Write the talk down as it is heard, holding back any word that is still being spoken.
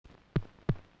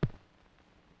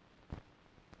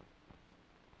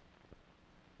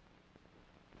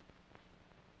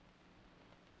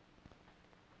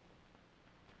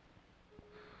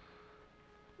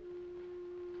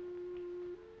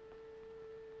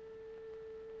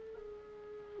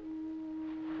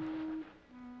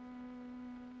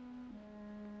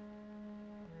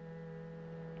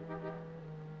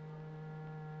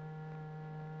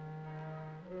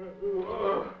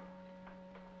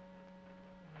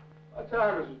What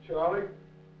time is it, Charlie?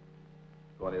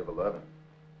 20 of 11.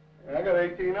 I got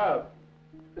 18 up.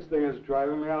 This thing is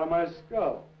driving me out of my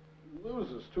skull.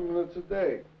 Loses 2 minutes a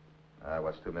day.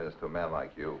 What's 2 minutes to a man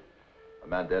like you? A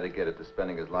man dedicated to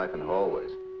spending his life in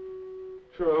hallways.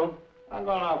 True. I'm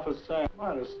going out for sand.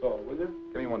 Mind a stove, will you?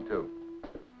 Give me one, too.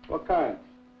 What kind?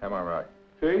 MRI.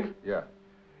 Tea? Yeah.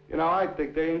 You know, I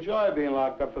think they enjoy being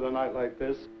locked up for the night like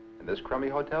this. In this crummy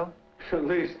hotel? At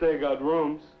least they got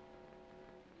rooms.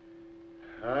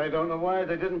 I don't know why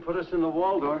they didn't put us in the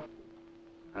Waldorf.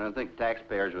 I don't think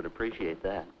taxpayers would appreciate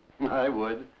that. I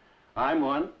would. I'm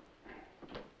one.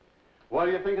 What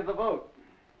do you think of the vote?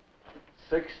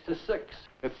 6 to 6.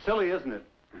 It's silly, isn't it?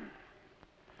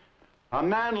 A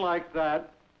man like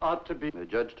that ought to be... The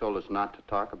judge told us not to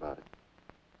talk about it.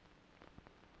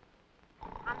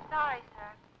 I'm sorry,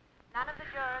 sir. None of the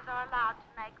jurors are allowed to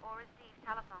make or receive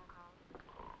telephone calls.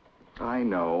 I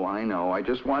know. I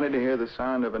just wanted to hear the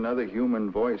sound of another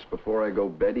human voice before I go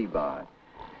Betty by.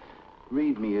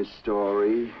 Read me a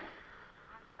story.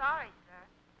 I'm sorry, sir.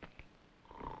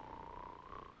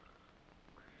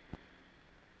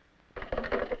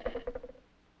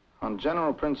 On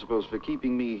general principles for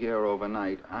keeping me here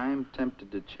overnight, I'm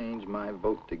tempted to change my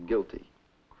vote to guilty.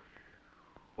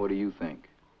 What do you think?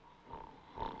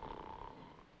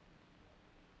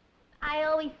 I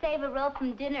always save a roll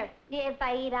from dinner if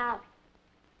I eat out.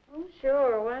 Oh,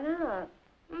 sure, why not?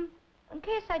 In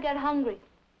case I get hungry.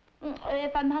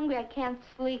 If I'm hungry, I can't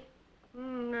sleep.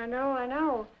 I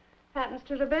know. Happens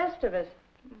to the best of us.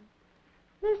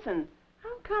 Listen, how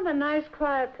come a nice,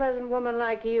 quiet, pleasant woman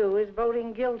like you is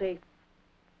voting guilty?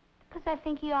 Because I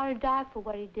think he ought to die for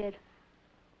what he did.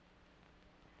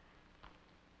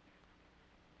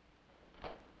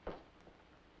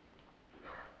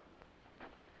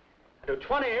 I do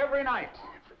 20 every night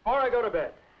before I go to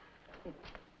bed.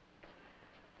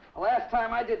 The last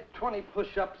time I did 20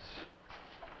 push-ups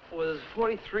was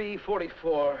 43,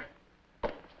 44.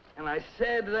 And I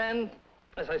said then,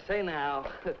 as I say now,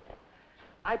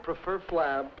 I prefer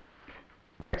flab.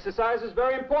 Exercise is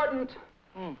very important.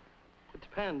 It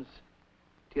depends.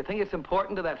 Do you think it's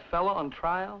important to that fellow on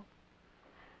trial?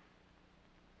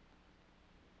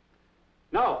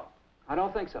 No, I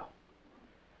don't think so.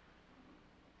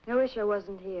 I wish I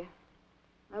wasn't here.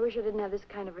 I wish I didn't have this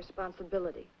kind of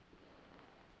responsibility.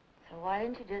 So why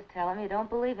didn't you just tell them you don't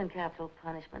believe in capital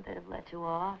punishment? They'd have let you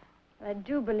off. I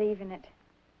do believe in it.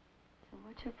 So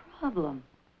what's your problem?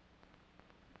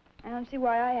 I don't see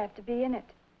why I have to be in it.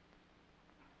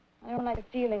 I don't like the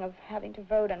feeling of having to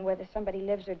vote on whether somebody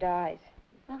lives or dies.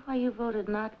 Is that why you voted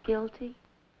not guilty?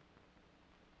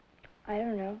 I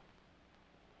don't know.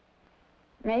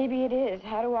 Maybe it is.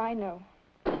 How do I know?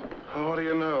 Oh, what do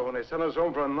you know? When they sent us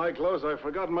home for a night close, I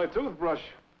forgot my toothbrush.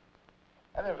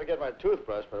 I didn't forget my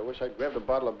toothbrush, but I wish I'd grabbed a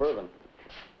bottle of bourbon.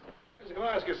 Listen, can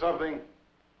I ask you something?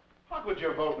 How could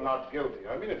you vote not guilty?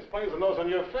 I mean, it's plain as the nose on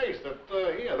your face that,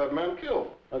 that man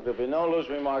killed. Look, there'll be no loose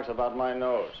remarks about my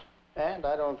nose. And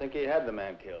I don't think he had the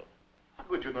man killed. How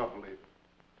could you not believe it?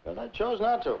 Because I chose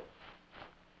not to.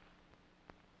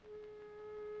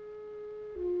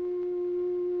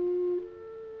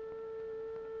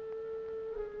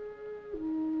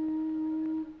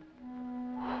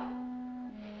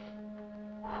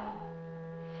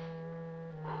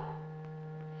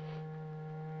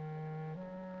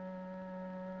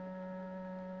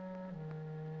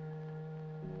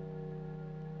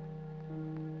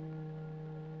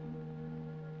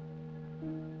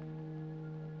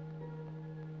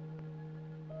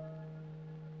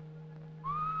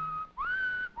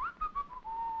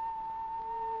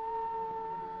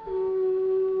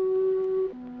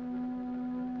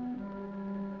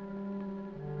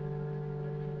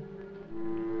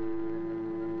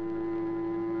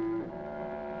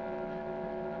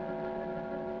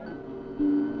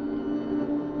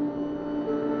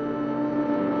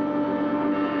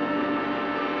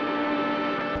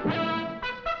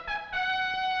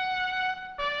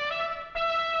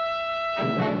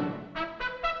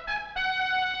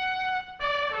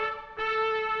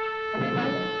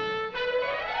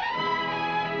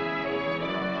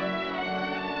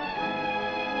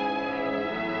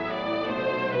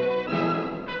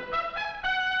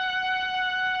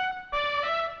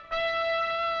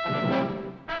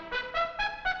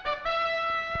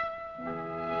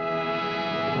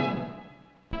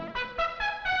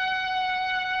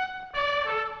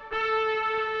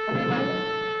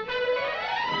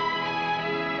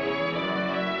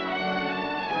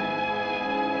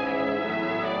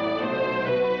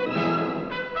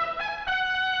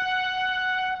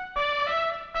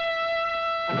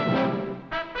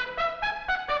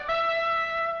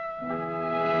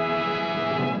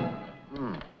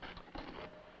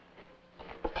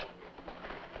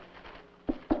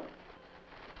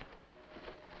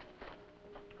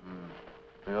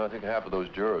 You know, I think half of those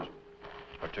jurors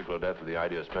are tickled to death with the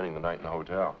idea of spending the night in the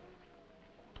hotel.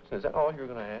 So is that all you're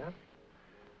going to have?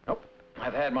 Nope.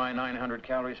 I've had my 900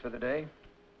 calories for the day.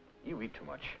 You eat too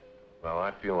much. Well,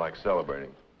 I feel like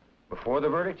celebrating. Before the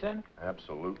verdict, then?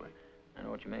 Absolutely. I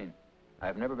know what you mean.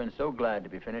 I've never been so glad to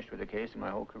be finished with a case in my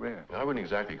whole career. I wouldn't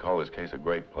exactly call this case a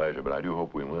great pleasure, but I do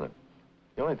hope we win it.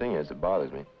 The only thing is, it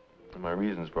bothers me. And my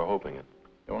reasons for hoping it.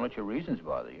 Don't let your reasons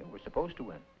bother you. We're supposed to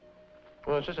win.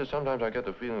 Well, it's just that sometimes I get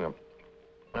the feeling that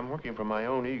I'm working for my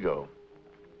own ego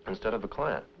instead of the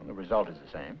client. Well, the result is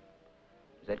the same.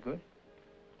 Is that good?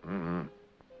 Mm-hmm.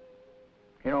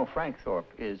 You know, Frank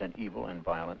Thorpe is an evil and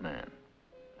violent man.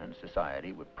 And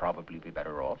society would probably be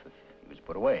better off if he was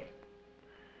put away.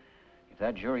 If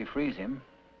that jury frees him,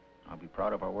 I'll be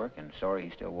proud of our work and sorry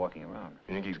he's still walking around.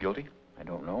 You think he's guilty? I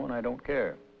don't know, and I don't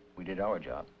care. We did our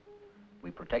job. We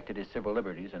protected his civil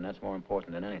liberties, and that's more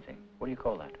important than anything. What do you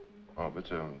call that? Oh,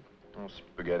 it's a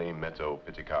spaghetti, mezzo,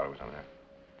 pizzicato or something like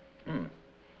that.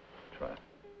 Try it.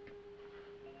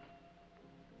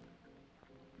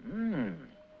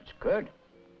 It's good.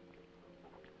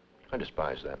 I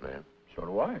despise that man. So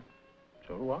do I.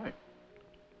 So do I.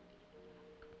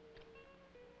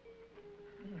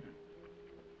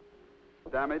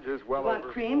 Damage is well Want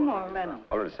over... cream or lemon?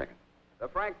 Hold it a second. The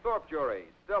Frank Thorpe jury,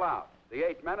 still out. The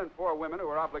 8 men and 4 women who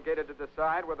are obligated to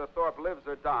decide whether Thorpe lives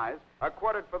or dies are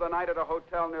quartered for the night at a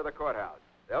hotel near the courthouse.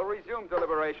 They'll resume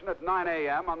deliberation at 9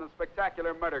 a.m. on the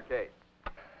spectacular murder case.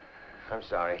 I'm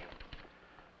sorry.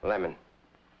 Lemon.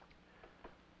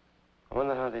 I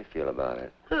wonder how they feel about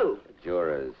it. Who? The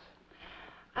jurors.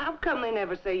 How come they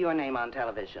never say your name on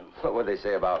television? What would they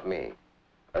say about me?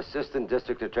 Assistant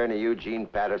District Attorney Eugene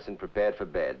Patterson prepared for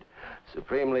bed.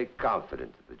 Supremely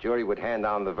confident that the jury would hand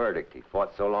down the verdict he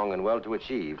fought so long and well to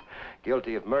achieve.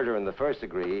 Guilty of murder in the first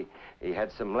degree, he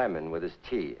had some lemon with his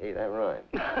tea. Hey, that rhyme.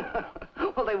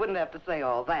 Well, they wouldn't have to say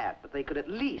all that, but they could at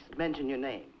least mention your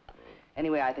name.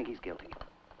 Anyway, I think he's guilty.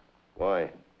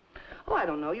 Why? Oh, I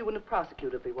don't know. You wouldn't have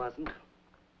prosecuted if he wasn't.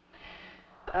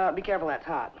 Be careful, that's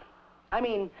hot. I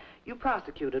mean, you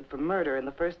prosecuted for murder in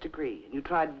the first degree, and you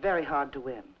tried very hard to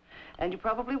win. And you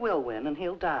probably will win, and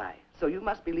he'll die. So you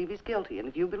must believe he's guilty, and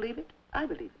if you believe it, I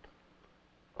believe it.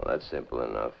 Well, that's simple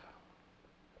enough.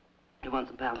 You want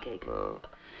some pound cake? No.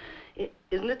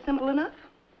 Isn't it simple enough?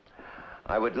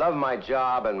 I would love my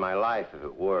job and my life if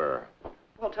it were.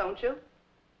 Well, don't you?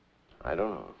 I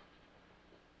don't know.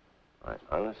 I,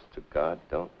 honest to God,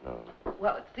 don't know.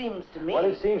 Well, it seems to me... What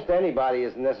it seems to anybody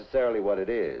isn't necessarily what it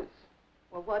is.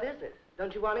 Well, what is it?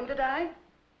 Don't you want him to die?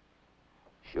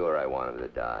 Sure, I want him to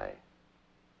die.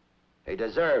 He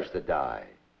deserves to die.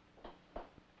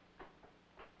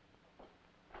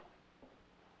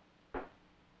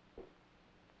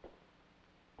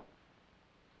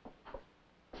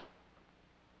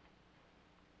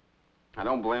 I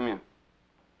don't blame you.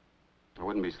 I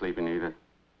wouldn't be sleeping either,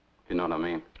 if you know what I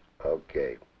mean.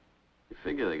 Okay. You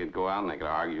figure they could go out and they could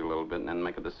argue a little bit and then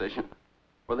make a decision.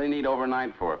 Well, they need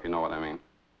overnight for, if you know what I mean.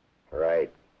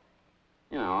 Right.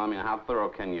 You know, I mean, how thorough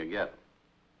can you get?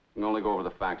 You can only go over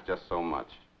the facts just so much.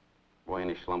 Boy,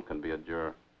 any schlump can be a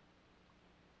juror.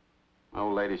 My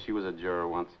old lady, she was a juror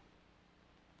once.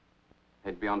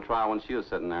 They'd be on trial when she was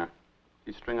sitting there.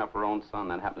 She'd string up her own son.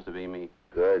 That happens to be me.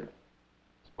 Good.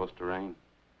 It's supposed to rain.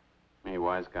 Me,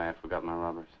 wise guy, I forgot my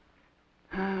rubbers.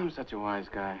 I'm such a wise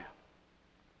guy.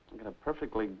 I got a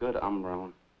perfectly good umbrella.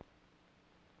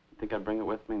 You think I'd bring it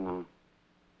with me? No.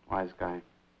 Wise guy.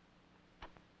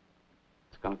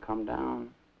 It's gonna come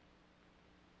down.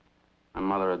 My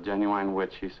mother, a genuine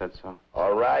witch, she said so.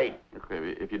 All right. Look,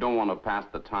 if you don't want to pass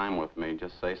the time with me,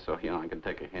 just say so. You know, I can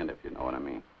take a hint if you know what I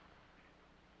mean.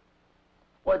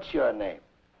 What's your name?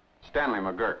 Stanley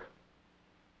McGurk.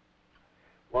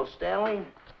 Well, Stanley,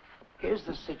 here's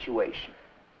the situation.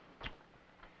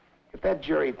 If that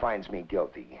jury finds me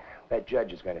guilty, that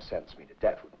judge is going to sentence me to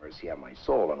death with mercy on my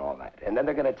soul and all that. And then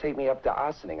they're going to take me up to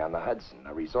Ossining on the Hudson,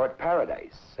 a resort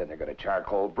paradise. And they're going to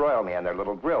charcoal broil me on their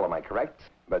little grill, am I correct?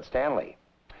 But Stanley,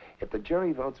 if the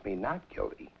jury votes me not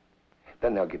guilty,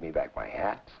 then they'll give me back my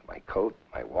hat, my coat,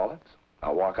 my wallet.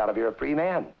 I'll walk out of here a free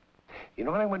man. You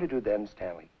know what I'm going to do then,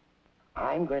 Stanley?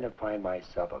 I'm going to find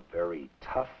myself a very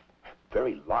tough,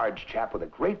 very large chap with a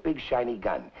great big shiny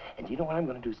gun. And you know what I'm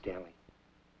going to do, Stanley?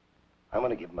 I'm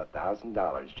going to give him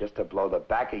 $1,000 just to blow the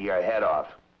back of your head off.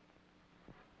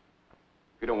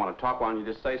 If you don't want to talk, why don't you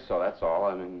just say so, that's all.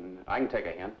 I mean, I can take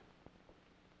a hint.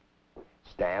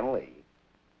 Stanley.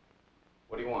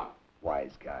 What do you want?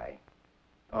 Wise guy.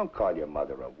 Don't call your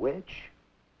mother a witch.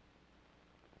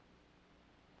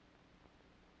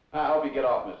 I hope you get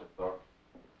off, Mr. Thorpe.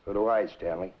 So do I,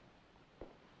 Stanley.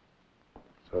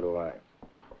 So do I.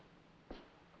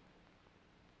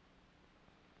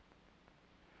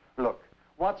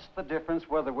 What's the difference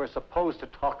whether we're supposed to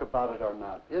talk about it or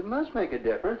not? It must make a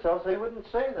difference, else they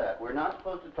wouldn't say that. We're not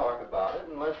supposed to talk about it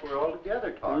unless we're all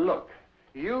together talking. Look,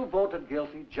 you voted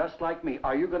guilty just like me.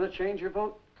 Are you going to change your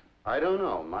vote? I don't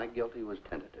know. My guilty was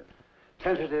tentative.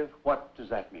 Tentative? What does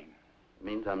that mean? It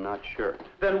means I'm not sure.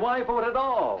 Then why vote at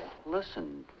all?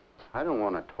 Listen, I don't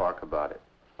want to talk about it.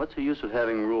 What's the use of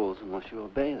having rules unless you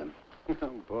obey them?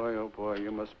 Oh, boy,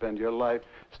 you must spend your life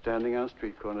standing on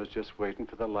street corners just waiting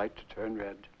for the light to turn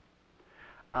red.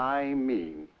 I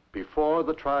mean, before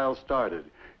the trial started,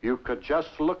 you could just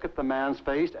look at the man's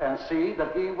face and see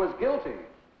that he was guilty.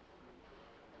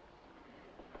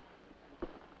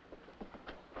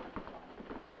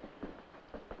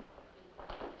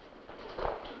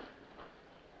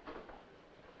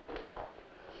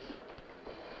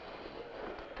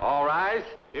 All rise.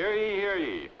 Hear ye, hear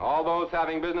ye. All those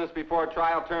having business before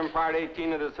trial term part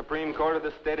 18 of the Supreme Court of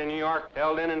the State of New York,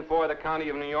 held in and for the County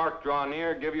of New York, draw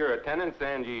near, give your attendance,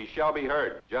 and ye shall be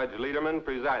heard. Judge Lederman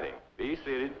presiding. Be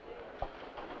seated.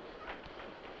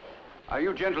 Are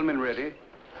you gentlemen ready?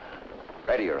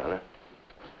 Ready, Your Honor.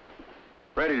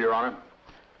 Ready, Your Honor.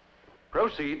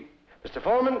 Proceed. Mr.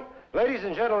 Foreman, ladies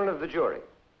and gentlemen of the jury.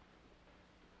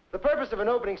 The purpose of an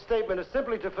opening statement is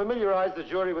simply to familiarize the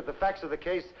jury with the facts of the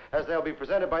case as they'll be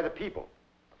presented by the people.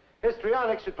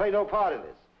 Histrionics should play no part in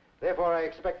this. Therefore, I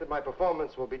expect that my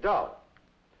performance will be dull.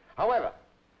 However,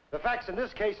 the facts in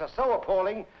this case are so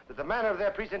appalling that the manner of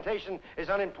their presentation is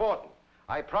unimportant.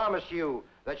 I promise you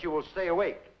that you will stay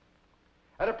awake.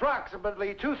 At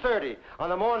approximately 2:30 on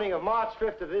the morning of March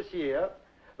 5th of this year,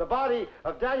 the body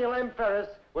of Daniel M. Ferris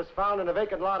was found in a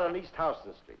vacant lot on East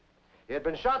Houston Street. He had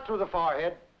been shot through the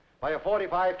forehead by a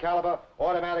 .45 caliber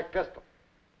automatic pistol.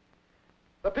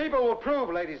 The people will prove,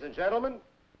 ladies and gentlemen,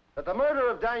 that the murder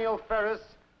of Daniel Ferris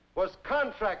was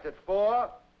contracted for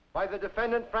by the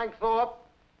defendant, Frank Thorpe,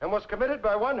 and was committed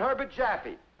by one Herbert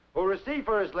Jaffe, who received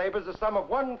for his labors a sum of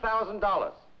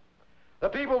 $1,000. The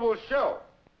people will show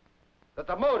that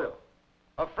the motive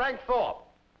of Frank Thorpe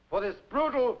for this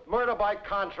brutal murder by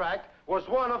contract was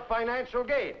one of financial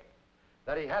gain,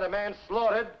 that he had a man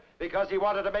slaughtered because he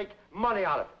wanted to make money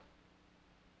out of it.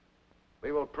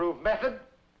 We will prove method,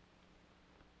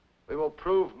 we will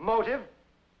prove motive,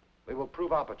 we will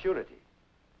prove opportunity,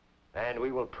 and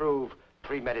we will prove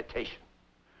premeditation.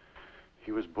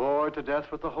 He was bored to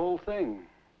death with the whole thing.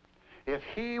 If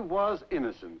he was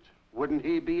innocent, wouldn't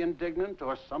he be indignant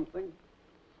or something?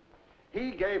 He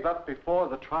gave up before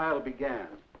the trial began.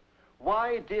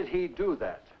 Why did he do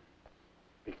that?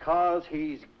 Because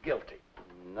he's guilty.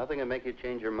 Nothing will make you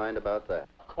change your mind about that.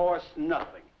 Of course,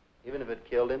 nothing. Even if it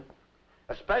killed him?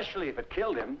 Especially if it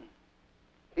killed him.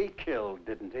 He killed,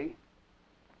 didn't he?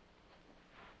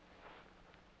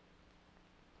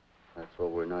 That's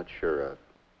what we're not sure of.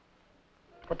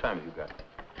 What time have you got?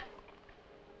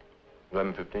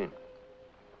 11:15.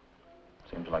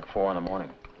 Seems like 4 in the morning.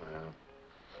 Well,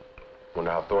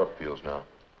 wonder how Thorpe feels now.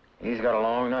 He's got a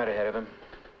long night ahead of him.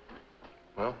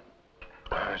 Well,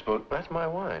 I suppose that's my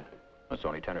wine. That's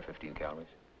only 10 or 15 calories.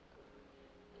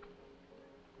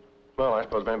 Well, I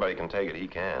suppose if anybody can take it, he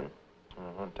can.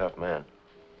 What a tough man.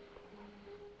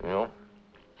 You know,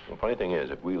 the funny thing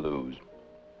is, if we lose,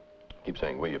 I keep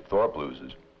saying we, if Thorpe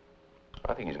loses,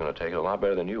 I think he's going to take it a lot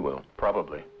better than you will.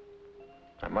 Probably.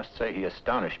 I must say he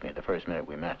astonished me the first minute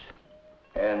we met.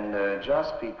 And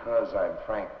just because I'm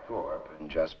Frank Thorpe, and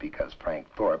just because Frank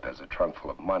Thorpe has a trunk full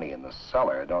of money in the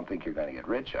cellar, I don't think you're going to get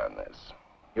rich on this.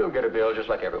 You'll get a bill just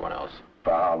like everyone else.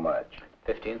 For how much?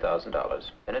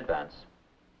 $15,000 in advance.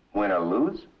 Win or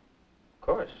lose? Of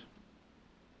course.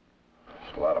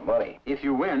 It's a lot of money. If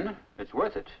you win, it's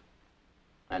worth it.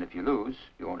 And if you lose,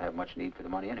 you won't have much need for the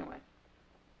money anyway.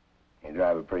 You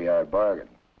drive a pretty hard bargain.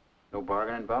 No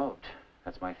bargain involved.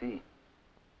 That's my fee.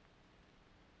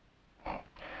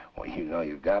 Well, you know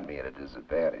you've got me at a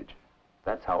disadvantage.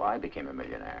 That's how I became a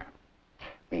millionaire.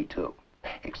 Me too.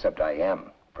 Except I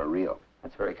am, for real.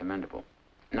 That's very commendable.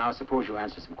 Now, suppose you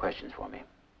answer some questions for me.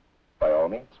 By all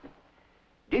means.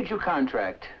 Did you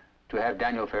contract to have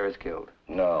Daniel Ferris killed?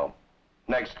 No.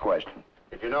 Next question.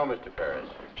 Did you know Mr. Ferris?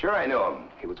 Sure I knew him.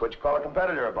 He was what you call a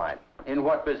competitor of mine. In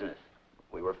what business?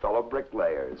 We were fellow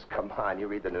bricklayers. Come on, you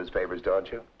read the newspapers,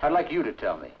 don't you? I'd like you to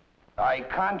tell me. I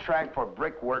contract for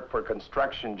brickwork for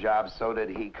construction jobs, so did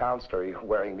he. Counselor,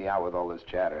 wearing me out with all this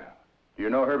chatter. Do you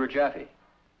know Herbert Jaffe?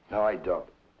 No, I don't.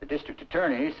 The district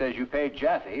attorney says you paid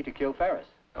Jaffe to kill Ferris.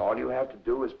 All you have to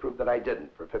do is prove that I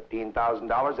didn't. For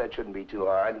 $15,000, that shouldn't be too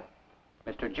hard.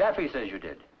 Mr. Jaffe says you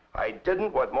did. I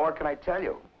didn't. What more can I tell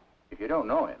you? If you don't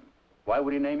know him, why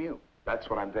would he name you? That's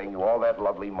what I'm paying you all that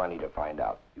lovely money to find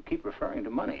out. You keep referring to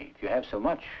money. If you have so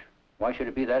much, why should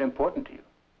it be that important to you?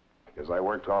 because I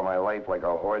worked all my life like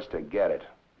a horse to get it.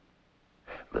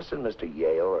 Listen, Mr.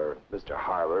 Yale or Mr.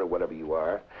 Harvard or whatever you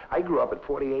are, I grew up at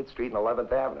 48th Street and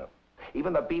 11th Avenue.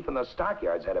 Even the beef in the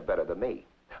stockyards had it better than me.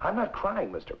 I'm not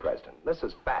crying, Mr. Preston. This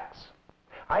is facts.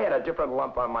 I had a different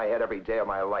lump on my head every day of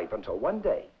my life until one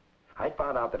day I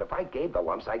found out that if I gave the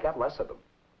lumps, I got less of them.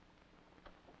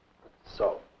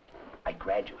 So, I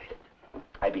graduated.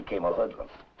 I became a hoodlum.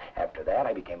 After that,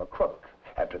 I became a crook.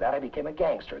 After that, I became a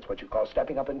gangster. It's what you call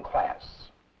stepping up in class.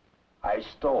 I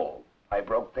stole. I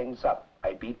broke things up.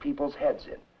 I beat people's heads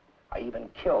in. I even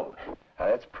killed. Now,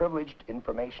 that's privileged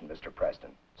information, Mr.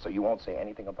 Preston, so you won't say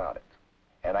anything about it.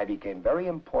 And I became very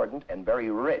important and very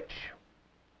rich.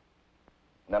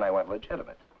 And then I went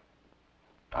legitimate.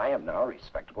 I am now a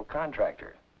respectable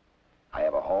contractor. I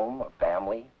have a home, a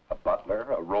family, a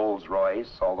butler, a Rolls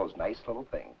Royce, all those nice little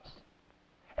things.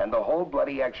 And the whole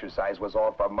bloody exercise was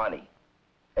all for money.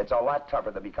 It's a lot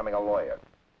tougher than becoming a lawyer.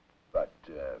 But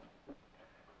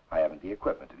I haven't the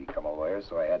equipment to become a lawyer,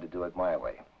 so I had to do it my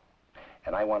way.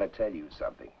 And I want to tell you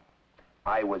something.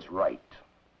 I was right.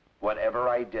 Whatever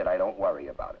I did, I don't worry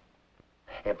about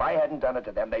it. If I hadn't done it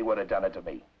to them, they would have done it to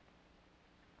me.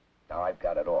 Now I've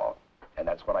got it all, and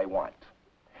that's what I want.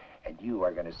 And you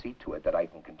are going to see to it that I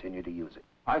can continue to use it.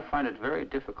 I find it very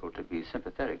difficult to be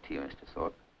sympathetic to you, Mr.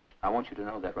 Thorpe. I want you to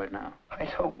know that right now. I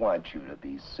don't want you to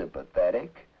be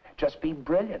sympathetic. Just be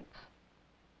brilliant.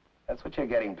 That's what you're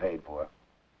getting paid for.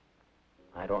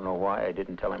 I don't know why I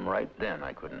didn't tell him right then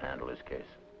I couldn't handle his case.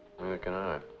 Neither can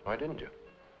I. Why didn't you?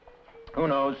 Who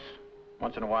knows?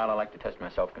 Once in a while, I like to test my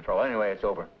self-control. Anyway, it's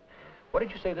over. What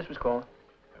did you say this was called?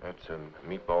 That's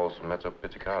meatballs, mezzo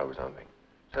pizzicato or something.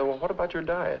 So, well, what about your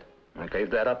diet? I gave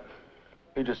that up.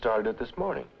 You just started it this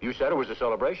morning. You said it was a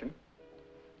celebration.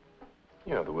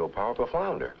 You know, the willpower of a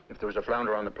flounder. If there was a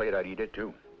flounder on the plate, I'd eat it,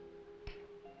 too.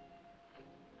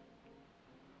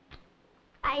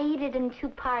 I eat it in 2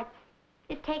 parts.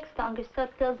 It takes longer, so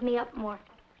it fills me up more.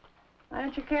 Why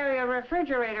don't you carry a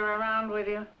refrigerator around with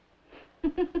you?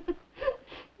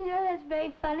 You know, that's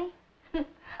very funny. I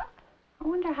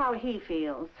wonder how he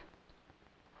feels.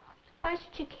 Why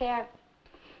should you care?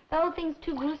 The whole thing's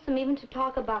too gruesome even to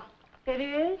talk about. It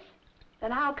is?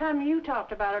 Then how come you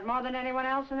talked about it more than anyone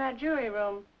else in that jury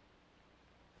room?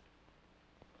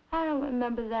 I don't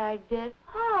remember that I did.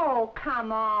 Oh,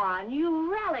 come on.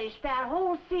 You relished that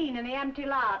whole scene in the empty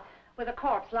lot with the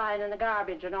corpse lying in the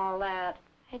garbage and all that.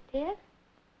 I did?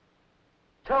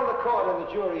 Tell the court and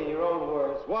the jury in your own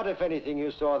words what, if anything,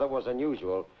 you saw that was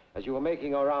unusual as you were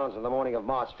making your rounds on the morning of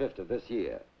March 5th of this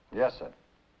year. Yes, sir.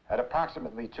 At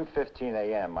approximately 2:15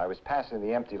 a.m., I was passing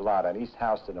the empty lot on East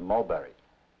Houston and Mulberry.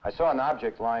 I saw an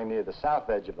object lying near the south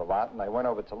edge of the lot, and I went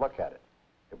over to look at it.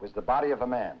 It was the body of a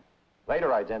man,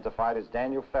 later identified as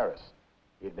Daniel Ferris.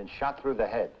 He had been shot through the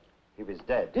head. He was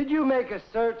dead. Did you make a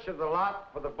search of the lot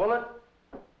for the bullet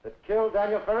that killed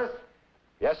Daniel Ferris?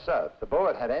 Yes, sir. The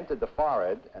bullet had entered the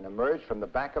forehead and emerged from the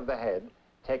back of the head,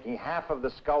 taking half of the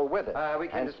skull with it. We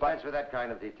can dispense with that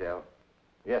kind of detail.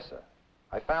 Yes, sir.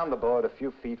 I found the bullet a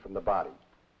few feet from the body.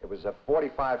 It was a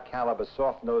 .45 caliber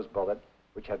soft-nosed bullet,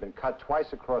 which had been cut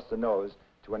twice across the nose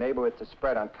to enable it to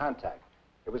spread on contact.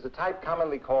 It was the type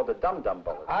commonly called a dum-dum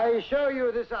bullet. I show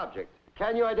you this object.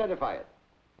 Can you identify it?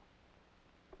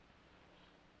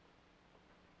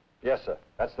 Yes, sir.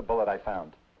 That's the bullet I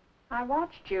found. I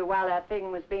watched you while that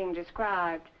thing was being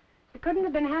described. You couldn't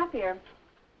have been happier.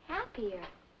 Happier?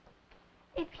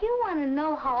 If you want to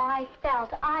know how I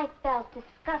felt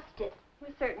disgusted.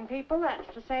 With certain people,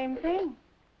 that's the same thing.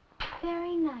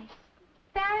 Very nice.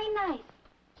 Very nice.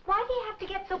 Why do you have to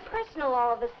get so personal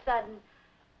all of a sudden?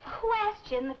 Who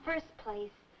asked you in the first place?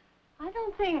 I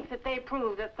don't think that they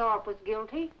proved that Thorpe was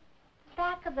guilty. The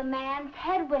back of the man's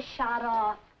head was shot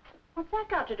off. What's that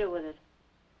got to do with it?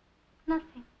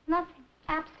 Nothing. Nothing.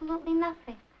 Absolutely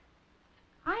nothing.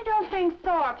 I don't think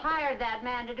Thorpe hired that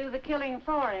man to do the killing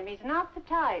for him. He's not the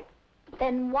type.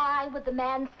 Then why would the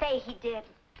man say he did?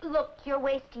 Look, you're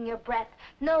wasting your breath.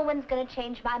 No one's going to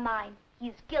change my mind.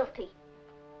 He's guilty.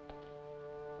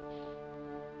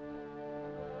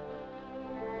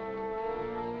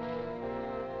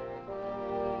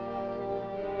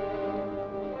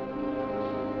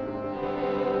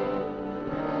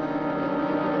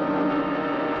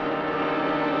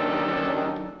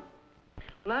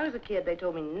 When I was a kid, they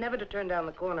told me never to turn down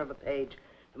the corner of a page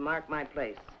to mark my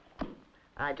place.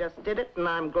 I just did it, and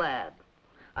I'm glad.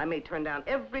 I may turn down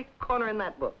every corner in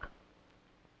that book.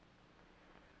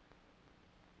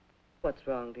 What's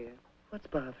wrong, dear? What's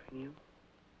bothering you?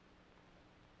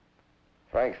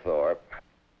 Frank Thorpe.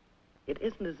 It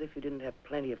isn't as if you didn't have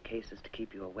plenty of cases to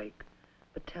keep you awake.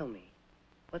 But tell me,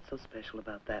 What's so special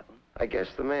about that one? I guess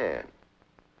the man.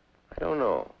 I don't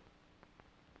know.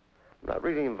 I'm not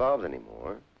really involved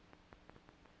anymore.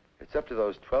 It's up to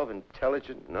those 12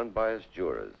 intelligent and unbiased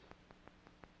jurors.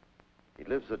 He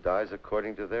lives or dies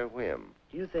according to their whim.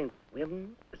 Do you think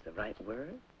whim is the right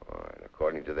word? All right,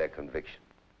 according to their conviction.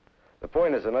 The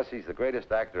point is, unless he's the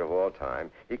greatest actor of all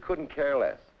time, he couldn't care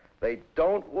less. They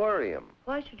don't worry him.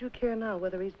 Why should you care now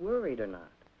whether he's worried or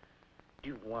not? Do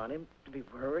you want him to be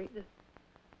worried?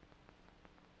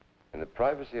 In the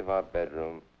privacy of our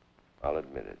bedroom, I'll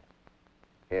admit it.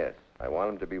 Yes, I want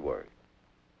him to be worried.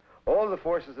 All the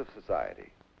forces of society,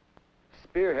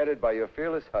 spearheaded by your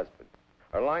fearless husband,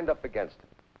 are lined up against him.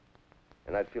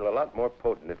 And I'd feel a lot more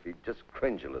potent if he'd just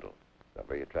cringe a little. Not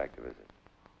very attractive, is it?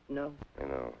 No. I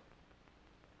know.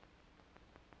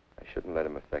 I shouldn't let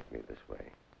him affect me this way.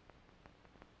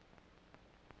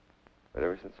 But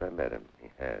ever since I met him, he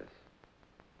has.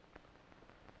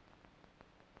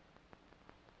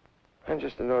 I'm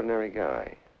just an ordinary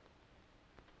guy.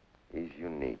 He's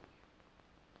unique.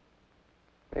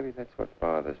 Maybe that's what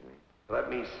bothers me. Let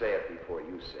me say it before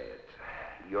you say it.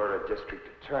 You're a district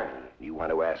attorney. You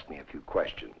want to ask me a few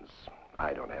questions.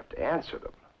 I don't have to answer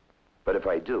them. But if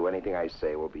I do, anything I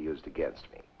say will be used against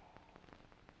me.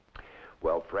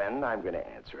 Well, friend, I'm going to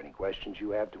answer any questions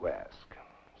you have to ask.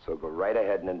 So go right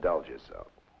ahead and indulge yourself.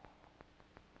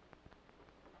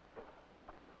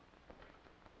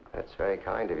 That's very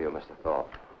kind of you, Mr.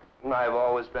 Thorpe. I've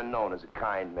always been known as a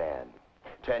kind man.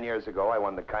 10 years ago, I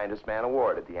won the Kindest Man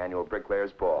Award at the annual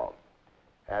Bricklayers' Ball.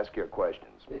 Ask your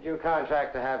questions. Did you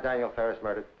contract to have Daniel Ferris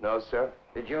murdered? No, sir.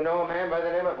 Did you know a man by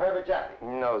the name of Herbert Jaffe?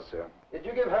 No, sir. Did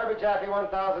you give Herbert Jaffe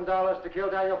 $1,000 to kill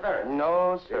Daniel Ferris?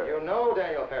 No, sir. Did you know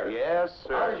Daniel Ferris? Yes,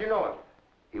 sir. How did you know him?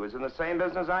 He was in the same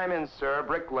business I'm in, sir,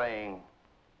 bricklaying.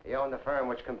 He owned the firm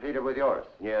which competed with yours?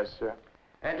 Yes, sir.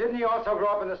 And didn't he also grow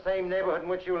up in the same neighborhood in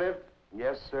which you lived?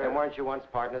 Yes, sir. And weren't you once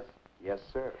partners? Yes,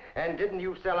 sir. And didn't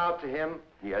you sell out to him?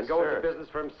 Yes, and go sir. into business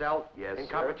for himself? Yes, in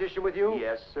sir. competition with you?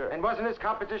 Yes, sir. And wasn't his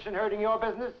competition hurting your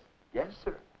business? Yes,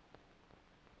 sir.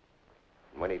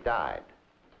 When he died,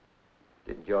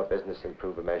 didn't your business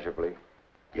improve immeasurably?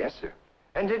 Yes, sir.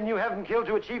 And didn't you have him killed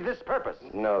to achieve this purpose?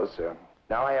 No, sir.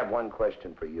 Now, I have one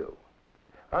question for you.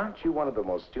 Aren't you one of the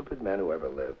most stupid men who ever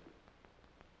lived?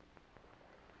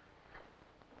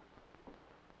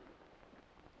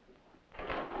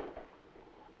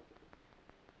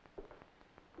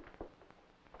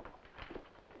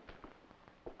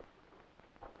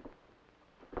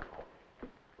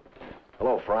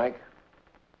 Hello, Frank.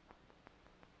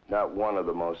 Not one of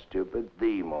the most stupid,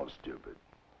 the most stupid.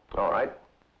 All right.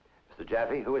 Mr.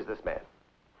 Jaffe, who is this man?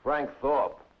 Frank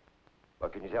Thorpe.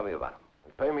 What can you tell me about him?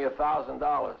 They pay me $1,000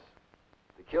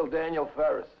 to kill Daniel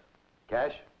Ferris.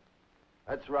 Cash?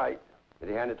 That's right. Did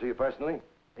he hand it to you personally?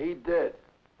 He did.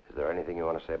 Is there anything you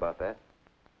want to say about that?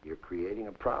 You're creating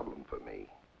a problem for me.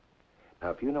 Now,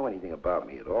 if you know anything about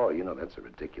me at all, you know that's a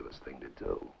ridiculous thing to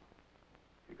do.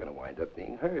 You're going to wind up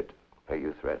being hurt. Are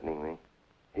you threatening me?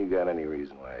 You got any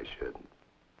reason why I shouldn't?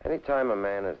 Anytime a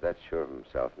man is that sure of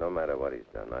himself, no matter what he's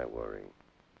done, I worry.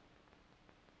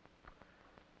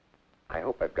 I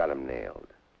hope I've got him nailed.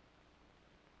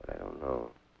 But I don't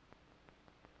know.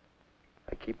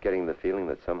 I keep getting the feeling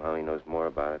that somehow he knows more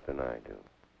about it than I do.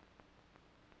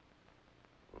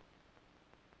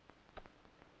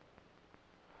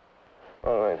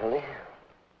 All right, honey.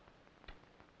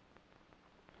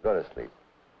 Go to sleep.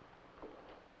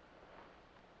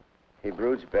 He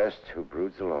broods best who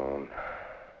broods alone.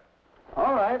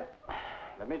 All right.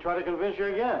 Let me try to convince you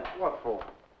again. What for?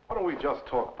 Why don't we just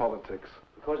talk politics?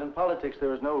 Because in politics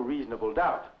there is no reasonable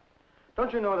doubt.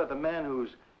 Don't you know that the man who's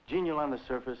genial on the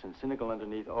surface and cynical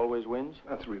underneath always wins?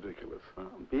 That's ridiculous.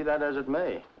 Be that as it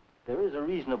may, there is a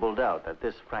reasonable doubt that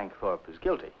this Frank Thorpe is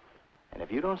guilty. And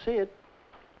if you don't see it,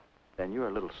 then you're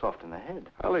a little soft in the head.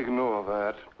 I'll ignore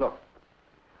that. Look,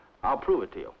 I'll prove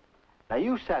it to you. Now,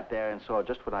 you sat there and saw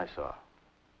just what I saw.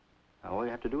 Now, all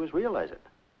you have to do is realize it.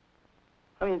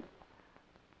 I mean,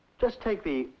 just take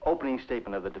the opening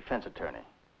statement of the defense attorney.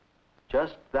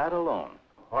 Just that alone.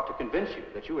 Ought to convince you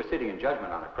that you are sitting in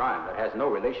judgment on a crime that has no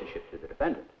relationship to the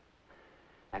defendant.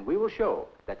 And we will show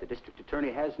that the district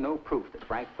attorney has no proof that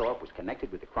Frank Thorpe was connected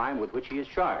with the crime with which he is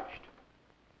charged.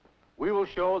 We will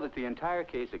show that the entire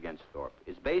case against Thorpe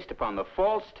is based upon the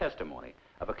false testimony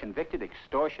of a convicted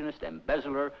extortionist,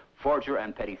 embezzler, forger,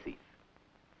 and petty thief.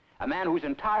 A man whose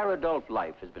entire adult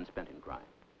life has been spent in crime.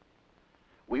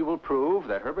 We will prove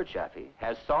that Herbert Jaffe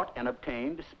has sought and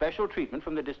obtained special treatment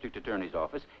from the district attorney's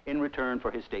office in return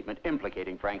for his statement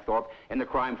implicating Frank Thorpe in the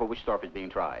crime for which Thorpe is being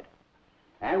tried.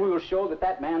 And we will show that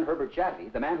that man, Herbert Jaffe,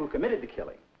 the man who committed the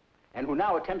killing, and who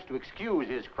now attempts to excuse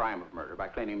his crime of murder by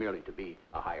claiming merely to be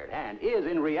a hired hand, is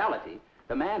in reality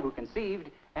the man who conceived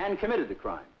and committed the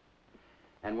crime.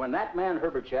 And when that man,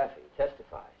 Herbert Jaffe,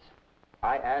 testifies,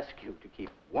 I ask you to keep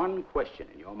one question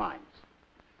in your minds.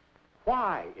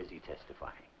 Why is he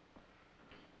testifying?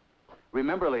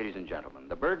 Remember, ladies and gentlemen,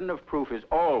 the burden of proof is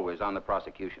always on the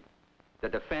prosecution. The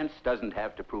defense doesn't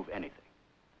have to prove anything.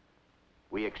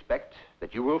 We expect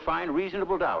that you will find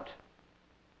reasonable doubt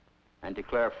and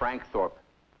declare Frank Thorpe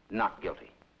not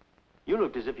guilty. You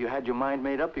looked as if you had your mind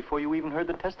made up before you even heard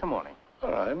the testimony.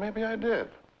 All right, maybe I did.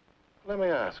 Let me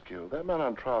ask you, that man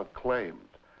on trial claimed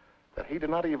that he did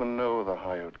not even know the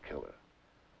hired killer.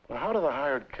 Now, how did the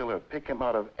hired killer pick him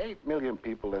out of 8 million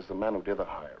people as the man who did the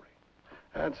hiring?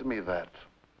 Answer me that.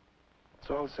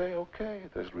 So I'll say, okay,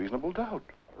 there's reasonable doubt.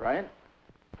 Right?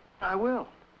 I will.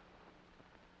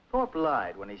 Thorpe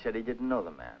lied when he said he didn't know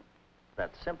the man.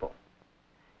 That's simple.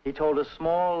 He told a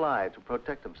small lie to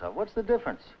protect himself. What's the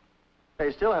difference?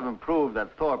 They still haven't proved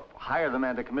that Thorpe hired the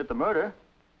man to commit the murder.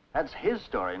 That's his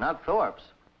story, not Thorpe's.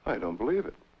 I don't believe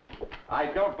it. I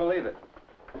don't believe it.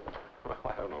 Well,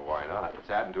 I don't know why not. It's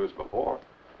happened to us before.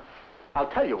 I'll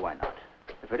tell you why not.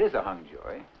 If it is a hung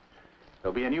jury,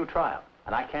 there'll be a new trial.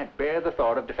 And I can't bear the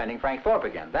thought of defending Frank Thorpe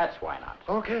again. That's why not.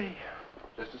 Okay.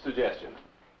 Just a suggestion.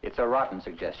 It's a rotten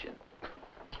suggestion.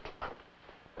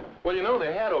 Well, you know,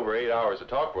 they had over 8 hours to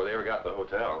talk before they ever got to the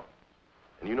hotel.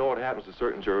 And you know what happens to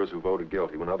certain jurors who voted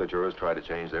guilty when other jurors try to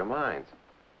change their minds.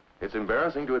 It's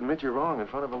embarrassing to admit you're wrong in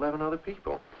front of 11 other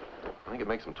people. I think it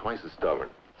makes them twice as stubborn.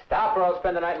 Stop or I'll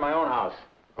spend the night in my own house.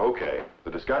 Okay,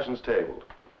 the discussion's tabled.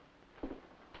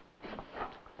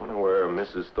 Wonder where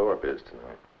Mrs. Thorpe is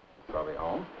tonight. Probably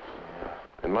home.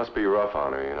 It must be rough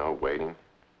on her, you know, waiting.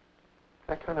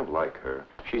 I kind of like her.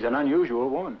 She's an unusual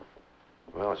woman.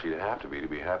 Well, she'd have to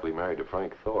be happily married to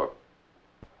Frank Thorpe.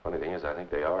 Funny thing is, I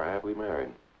think they are happily married.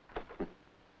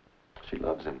 She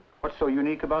loves him. What's so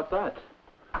unique about that?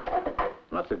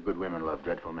 Lots of good women love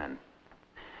dreadful men.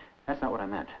 That's not what I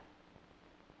meant.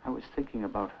 I was thinking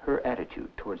about her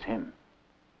attitude towards him.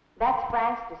 That's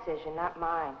Frank's decision, not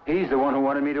mine. He's the one who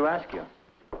wanted me to ask you.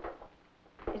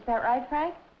 Is that right,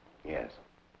 Frank? Yes.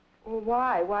 Well,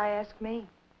 why? Why ask me?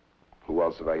 Who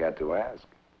else have I got to ask?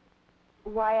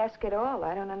 Why ask at all?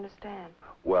 I don't understand.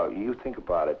 Well, you think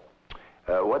about it.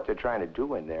 What they're trying to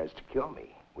do in there is to kill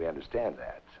me. We understand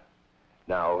that.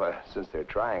 Now, since they're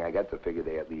trying, I got to figure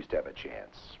they at least have a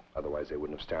chance. Otherwise, they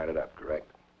wouldn't have started up, correct?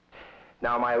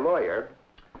 Now, my lawyer,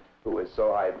 who is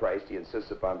so high-priced he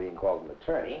insists upon being called an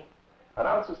attorney,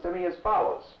 announces to me as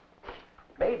follows.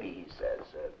 Maybe, he says,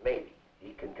 maybe,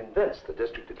 he can convince the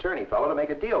district attorney fellow to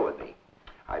make a deal with me.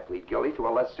 I plead guilty to a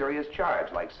less serious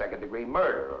charge, like second-degree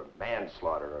murder or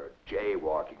manslaughter or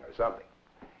jaywalking or something.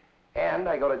 And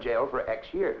I go to jail for X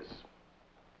years.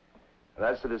 And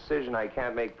that's a decision I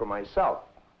can't make for myself.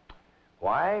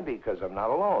 Why? Because I'm not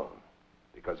alone.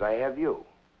 Because I have you.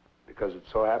 Because it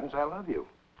so happens I love you.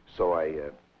 So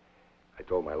I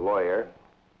told my lawyer,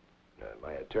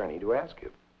 my attorney, to ask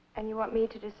you. And you want me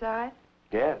to decide?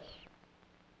 Yes.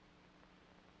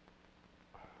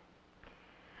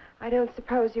 I don't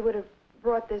suppose you would have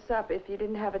brought this up if you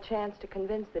didn't have a chance to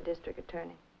convince the district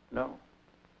attorney. No.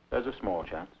 There's a small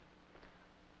chance.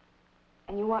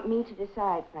 And you want me to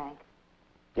decide, Frank?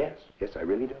 Yes. Yes, I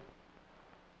really do.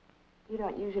 You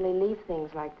don't usually leave things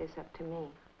like this up to me.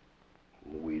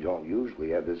 We don't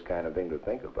usually have this kind of thing to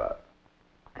think about.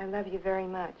 I love you very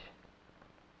much.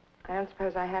 I don't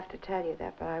suppose I have to tell you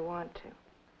that, but I want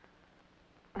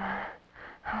to.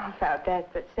 How about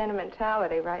that? But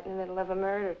sentimentality right in the middle of a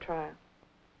murder trial.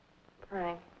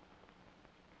 Frank,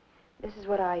 this is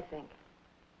what I think.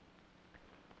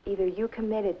 Either you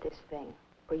committed this thing,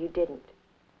 or you didn't.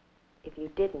 If you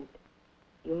didn't,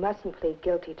 you mustn't plead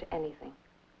guilty to anything.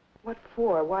 What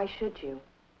for? Why should you?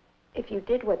 If you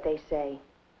did what they say,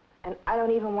 and I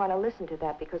don't even want to listen to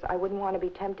that because I wouldn't want to be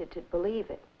tempted to believe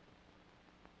it.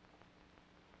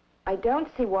 I don't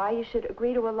see why you should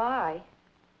agree to a lie,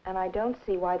 and I don't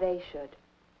see why they should.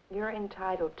 You're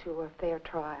entitled to a fair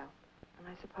trial, and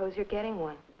I suppose you're getting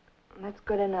one. And that's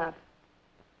good enough,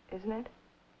 isn't it?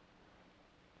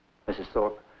 Mrs.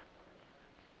 Thorpe,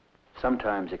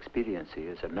 sometimes expediency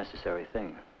is a necessary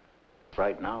thing.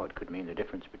 Right now, it could mean the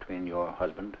difference between your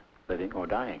husband living or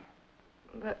dying.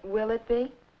 But will it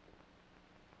be?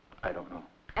 I don't know.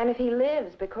 And if he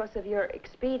lives because of your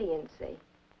expediency,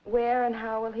 where and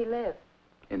how will he live?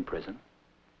 In prison?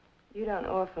 You don't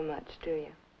offer much, do you?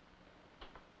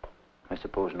 I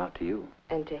suppose not to you.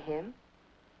 And to him?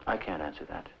 I can't answer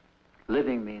that.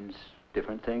 Living means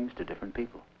different things to different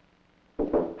people. The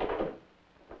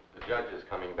judge is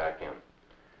coming back in.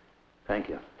 Thank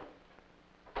you.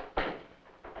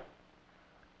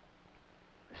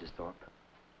 Mrs. Thorpe.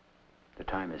 The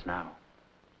time is now.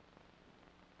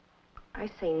 I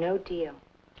say no deal.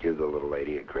 Give the little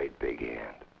lady a great big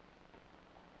hand.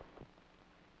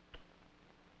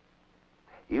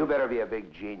 You better be a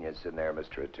big genius in there,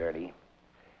 Mr. Attorney.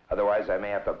 Otherwise, I may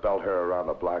have to belt her around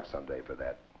the block someday for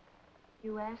that.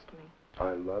 You asked me.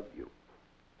 I love you.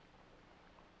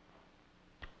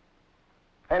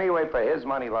 Anyway, for his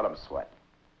money, let him sweat.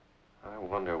 I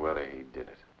wonder whether he did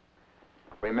it.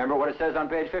 Remember what it says on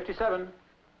page 57.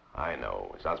 I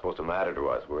know. It's not supposed to matter to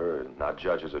us. We're not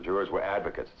judges or jurors. We're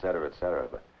advocates, et cetera,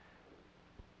 but...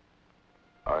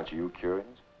 Aren't you curious?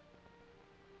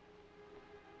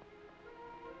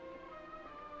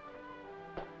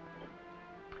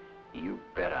 You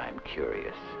bet I'm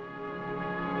curious.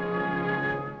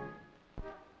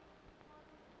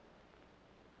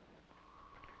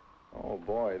 Oh,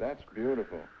 boy, that's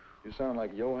beautiful. You sound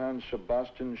like Johann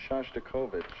Sebastian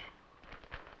Shostakovich.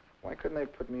 Why couldn't they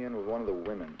put me in with one of the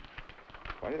women?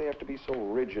 Why do they have to be so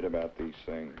rigid about these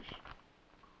things?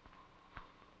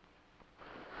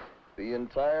 The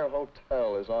entire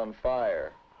hotel is on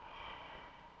fire.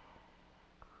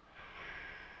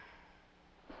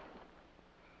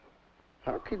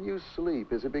 How can you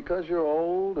sleep? Is it because you're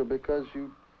old or because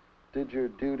you did your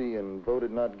duty and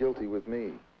voted not guilty with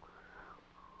me?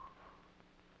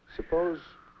 Suppose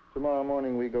tomorrow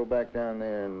morning we go back down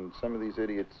there and some of these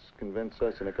idiots convince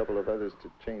us and a couple of others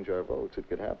to change our votes. It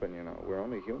could happen, you know. We're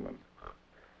only human.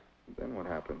 Then what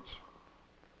happens?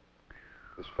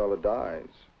 This fella dies.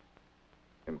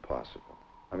 Impossible.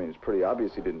 I mean, it's pretty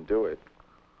obvious he didn't do it.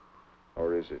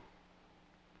 Or is it?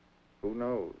 Who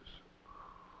knows?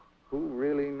 Who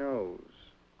really knows?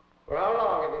 For how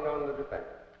long have you known the defendant?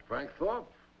 Frank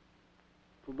Thorpe?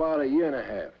 For about a year and a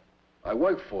half. I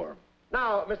worked for him.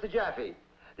 Now, Mr. Jaffe,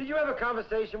 did you have a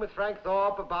conversation with Frank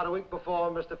Thorpe about a week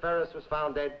before Mr. Ferris was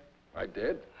found dead? I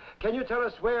did. Can you tell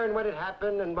us where and when it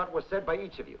happened and what was said by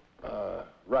each of you?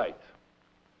 Right.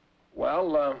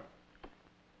 Well,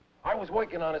 I was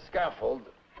working on a scaffold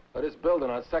at this building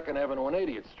on 2nd Avenue and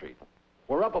 80th Street.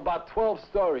 We're up about 12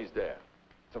 stories there.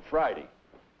 It's a Friday,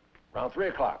 around 3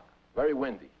 o'clock, very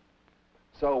windy.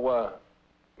 So,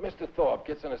 Mr. Thorpe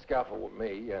gets on a scaffold with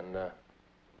me and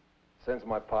sends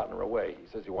my partner away. He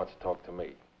says he wants to talk to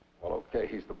me. Well, okay,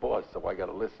 he's the boss, so I got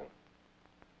to listen.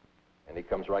 And he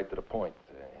comes right to the point.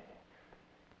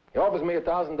 He offers me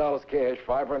 $1,000 cash,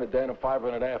 $500 then and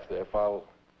 $500 after if I'll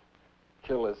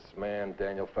kill this man,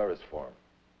 Daniel Ferris, for him.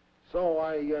 So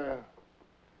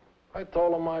I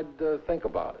told him I'd think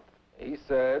about it. He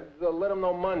said, let him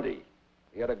know Monday.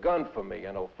 He had a gun for me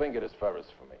and he'll finger this Ferris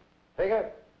for me. Finger?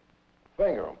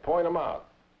 Finger him, point him out.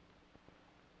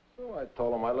 So I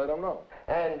told him I'd let him know.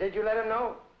 And did you let him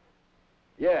know?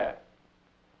 Yeah.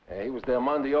 He was there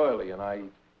Monday early and I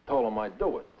told him I'd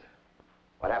do it.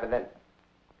 What happened then?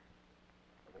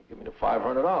 Give me the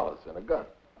 $500 and a gun.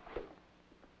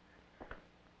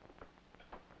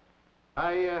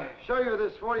 I show you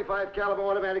this .45 caliber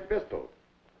automatic pistol.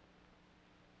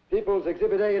 People's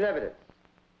Exhibit A in evidence.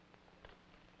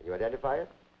 Can you identify it?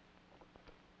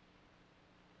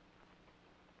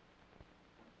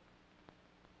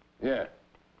 Yeah,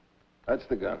 that's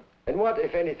the gun. And what,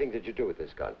 if anything, did you do with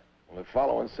this gun? Well, the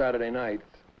following Saturday night,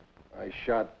 I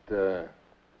shot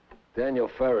Daniel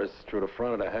Ferris through the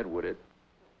front of the head with it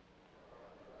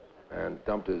and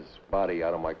dumped his body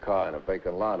out of my car in a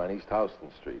vacant lot on East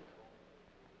Houston Street.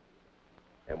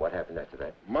 And what happened after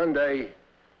that? Monday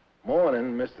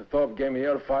morning, Mr. Thorpe gave me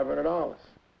the other $500.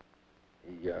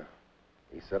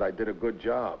 He said I did a good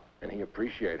job, and he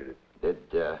appreciated it. Did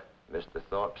Mr.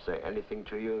 Thorpe say anything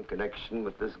to you in connection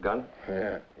with this gun?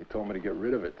 Yeah, he told me to get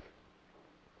rid of it.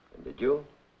 And did you?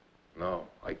 No,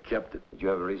 I kept it. Did you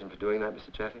have a reason for doing that,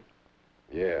 Mr. Chaffee?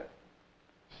 Yeah,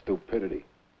 stupidity.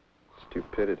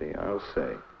 Stupidity, I'll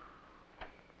say.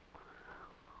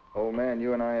 Old man,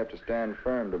 you and I have to stand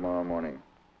firm tomorrow morning.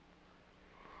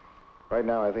 Right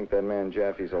now, I think that man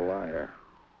Jaffe's a liar.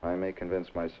 I may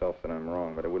convince myself that I'm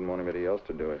wrong, but I wouldn't want anybody else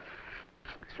to do it.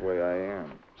 It's the way I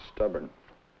am. Stubborn.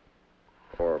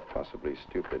 Or possibly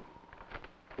stupid.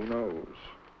 Who knows?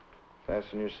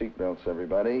 Fasten your seatbelts,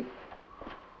 everybody.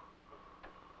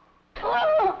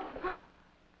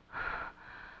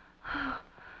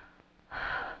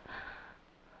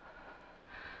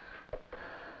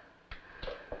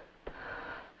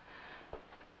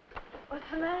 What's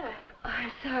the matter? Oh,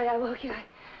 I'm sorry I woke you. I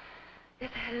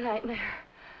guess I had a nightmare.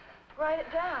 Write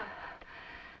it down.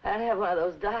 I don't have one of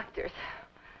those doctors.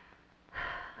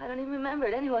 I don't even remember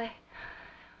it anyway.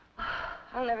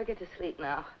 I'll never get to sleep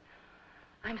now.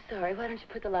 I'm sorry. Why don't you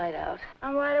put the light out?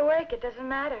 I'm wide awake. It doesn't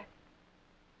matter.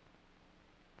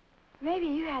 Maybe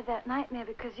you had that nightmare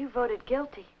because you voted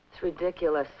guilty. It's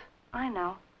ridiculous. I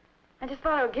know. I just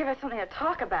thought it would give us something to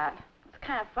talk about. It's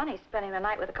kind of funny spending the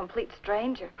night with a complete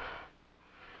stranger.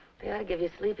 They ought to give you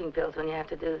sleeping pills when you have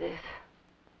to do this.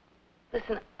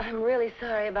 Listen, I'm really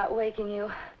sorry about waking you.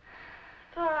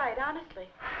 It's all right, honestly.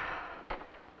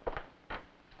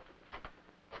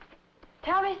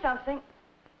 Tell me something.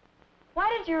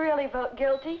 Why did you really vote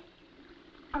guilty?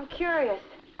 I'm curious.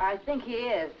 I think he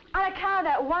is. On account of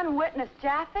that one witness,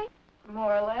 Jaffe?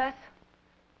 More or less.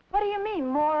 What do you mean,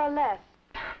 more or less?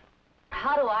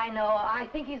 How do I know? I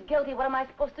think he's guilty. What am I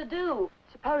supposed to do?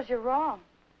 Suppose you're wrong.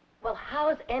 Well,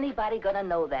 how's anybody gonna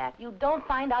know that? You don't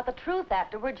find out the truth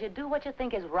afterwards. You do what you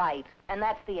think is right, and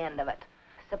that's the end of it.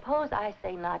 Suppose I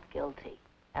say not guilty,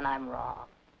 and I'm wrong.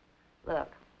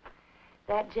 Look,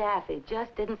 that Jaffe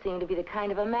just didn't seem to be the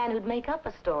kind of a man who'd make up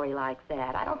a story like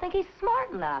that. I don't think he's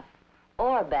smart enough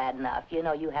or bad enough. You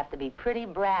know, you have to be pretty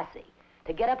brassy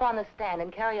to get up on the stand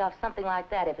and carry off something like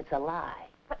that if it's a lie.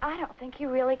 But I don't think you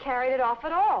really carried it off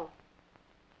at all.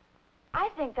 I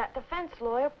think that defense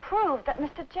lawyer proved that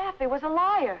Mr. Jaffe was a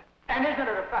liar. And isn't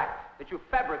it a fact that you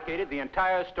fabricated the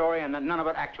entire story and that none of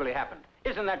it actually happened?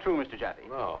 Isn't that true, Mr. Jaffe?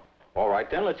 No. All right,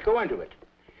 then, let's go into it.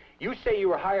 You say you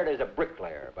were hired as a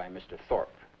bricklayer by Mr.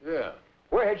 Thorpe. Yeah.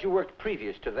 Where had you worked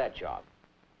previous to that job?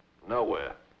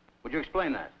 Nowhere. Would you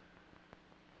explain that?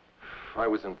 I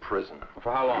was in prison.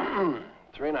 For how long?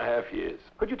 3.5 years.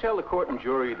 Could you tell the court and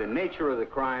jury the nature of the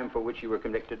crime for which you were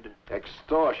convicted?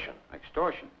 Extortion.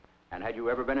 Extortion. And had you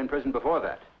ever been in prison before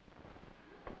that?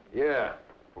 Yeah.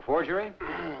 Before, jury?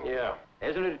 Yeah.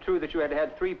 Isn't it true that you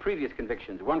had 3 previous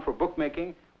convictions? One for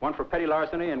bookmaking, one for petty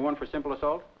larceny, and one for simple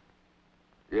assault?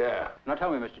 Yeah. Now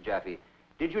tell me, Mr. Jaffe,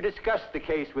 did you discuss the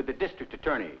case with the district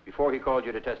attorney before he called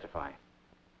you to testify?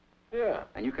 Yeah.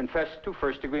 And you confessed to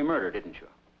first-degree murder, didn't you?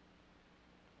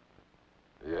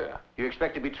 Yeah. Do you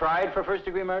expect to be tried for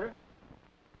first-degree murder?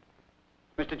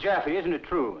 Mr. Jaffe, isn't it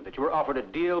true that you were offered a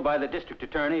deal by the district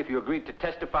attorney if you agreed to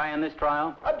testify in this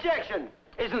trial? Objection!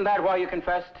 Isn't that why you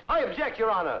confessed? I object,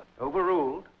 Your Honor.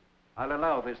 Overruled. I'll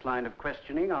allow this line of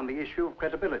questioning on the issue of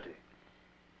credibility.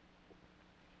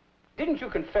 Didn't you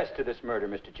confess to this murder,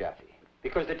 Mr. Jaffe?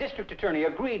 Because the district attorney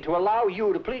agreed to allow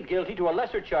you to plead guilty to a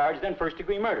lesser charge than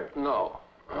first-degree murder. No.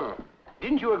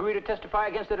 Didn't you agree to testify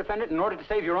against the defendant in order to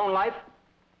save your own life?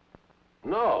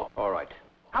 No. All right.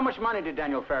 How much money did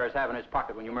Daniel Ferris have in his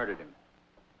pocket when you murdered him?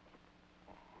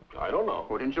 I don't know.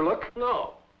 Well, didn't you look?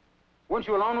 No. Weren't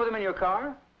you alone with him in your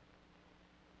car?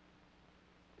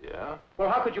 Yeah. Well,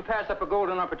 how could you pass up a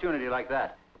golden opportunity like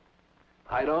that?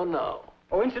 I don't know.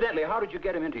 Oh, incidentally, how did you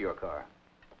get him into your car?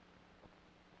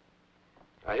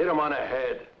 I hit him on the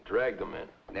head, dragged him in.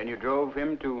 Then you drove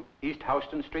him to East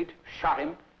Houston Street, shot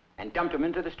him, and dumped him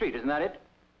into the street. Isn't that it?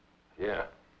 Yeah.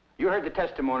 You heard the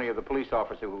testimony of the police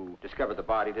officer who discovered the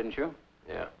body, didn't you?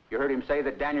 Yeah. You heard him say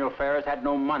that Daniel Ferris had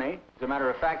no money. As a matter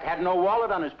of fact, had no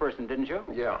wallet on his person, didn't you?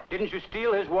 Yeah. Didn't you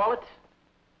steal his wallet?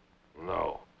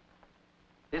 No.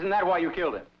 Isn't that why you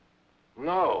killed him?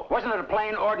 No. Wasn't it a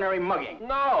plain, ordinary mugging?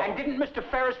 No. And didn't Mr.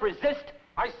 Ferris resist?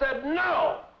 I said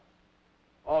no.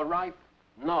 All right?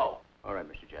 No. All right,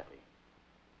 Mr. Jaffe.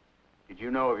 Did you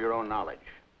know of your own knowledge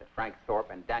that Frank Thorpe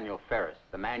and Daniel Ferris,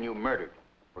 the man you murdered,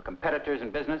 were competitors in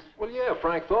business? Well, yeah,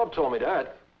 Frank Thorpe told me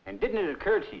that. And didn't it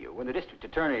occur to you, when the district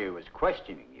attorney was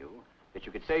questioning you, that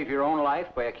you could save your own life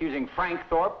by accusing Frank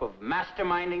Thorpe of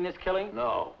masterminding this killing?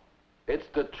 No. It's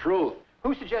the truth.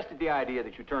 Who suggested the idea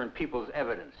that you turn people's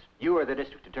evidence? You or the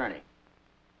district attorney?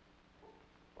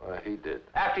 He did.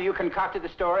 After you concocted the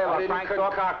story about Frank Thorpe? I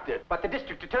didn't concoct it. But the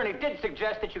district attorney did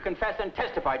suggest that you confess and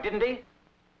testify, didn't he?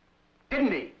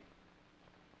 Didn't he?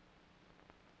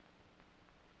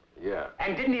 Yeah.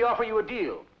 And didn't he offer you a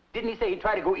deal? Didn't he say he'd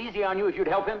try to go easy on you if you'd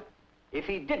help him? If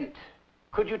he didn't,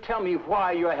 could you tell me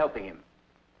why you're helping him?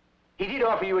 He did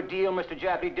offer you a deal, Mr.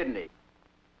 Jaffe, didn't he?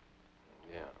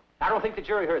 Yeah. I don't think the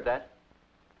jury heard that.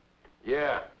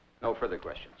 Yeah. No further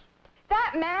questions.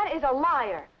 That man is a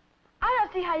liar. I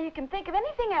don't see how you can think of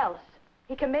anything else.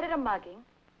 He committed a mugging,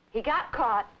 he got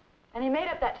caught, and he made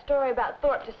up that story about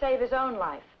Thorpe to save his own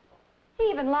life. He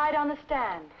even lied on the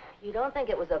stand. You don't think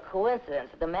it was a coincidence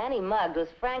that the man he mugged was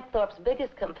Frank Thorpe's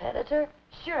biggest competitor?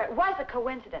 Sure, it was a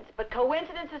coincidence, but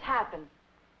coincidences happen.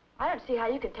 I don't see how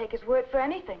you can take his word for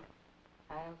anything.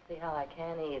 I don't see how I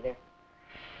can either.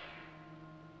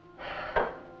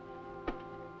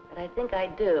 But I think I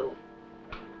do.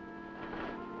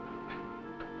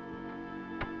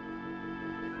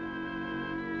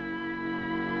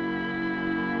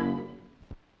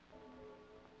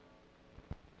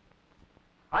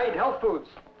 I eat health foods.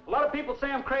 A lot of people say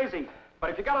I'm crazy, but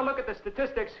if you got to look at the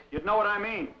statistics, you'd know what I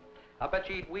mean. I bet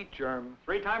you eat wheat germ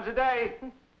 3 times a day.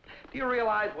 Do you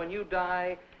realize when you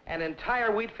die, an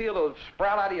entire wheat field will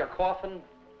sprout out of your coffin?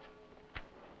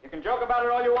 You can joke about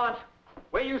it all you want.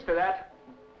 We're used to that.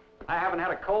 I haven't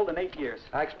had a cold in 8 years.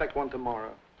 I expect one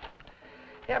tomorrow.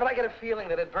 Yeah, but I get a feeling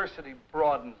that adversity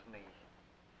broadens me.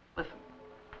 Listen,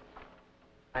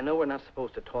 I know we're not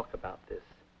supposed to talk about this,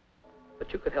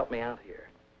 but you could help me out here.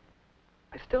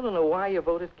 I still don't know why you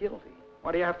voted guilty.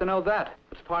 Why do you have to know that?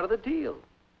 It's part of the deal.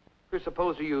 You're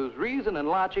supposed to use reason and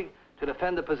logic to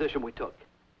defend the position we took.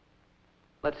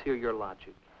 Let's hear your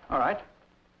logic. All right.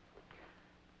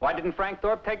 Why didn't Frank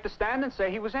Thorpe take the stand and say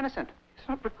he was innocent? He's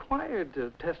not required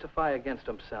to testify against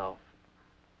himself.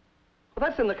 Well,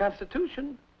 that's in the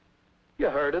Constitution. You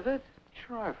heard of it?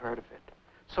 Sure, I've heard of it.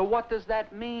 So what does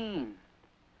that mean?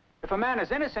 If a man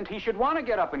is innocent, he should want to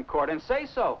get up in court and say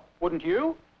so. Wouldn't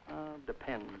you?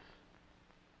 Depends.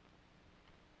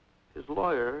 His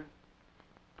lawyer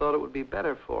thought it would be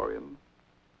better for him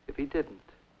if he didn't.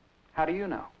 How do you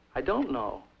know? I don't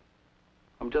know.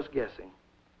 I'm just guessing.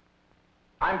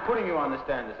 I'm putting you on the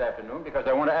stand this afternoon because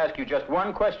I want to ask you just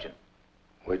one question.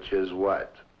 Which is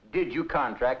what? Did you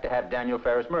contract to have Daniel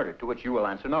Ferris murdered? To which you will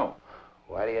answer no.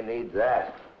 Why do you need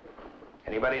that?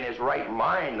 Anybody in his right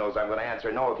mind knows I'm going to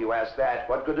answer no if you ask that.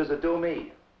 What good does it do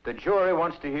me? The jury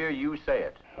wants to hear you say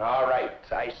it. All right,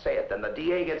 I say it. Then the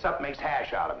DA gets up and makes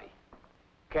hash out of me.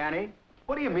 Can he?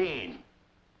 What do you mean?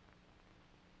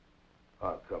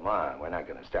 Oh, come on. We're not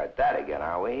going to start that again,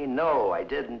 are we? No, I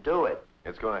didn't do it.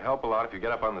 It's going to help a lot if you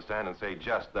get up on the stand and say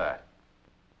just that.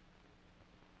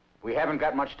 We haven't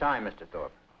got much time, Mr.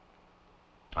 Thorpe.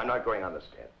 I'm not going on the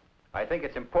stand. I think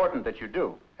it's important that you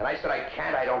do. And I said I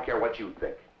can't. I don't care what you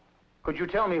think. Could you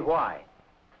tell me why?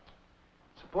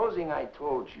 Supposing I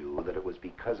told you that it was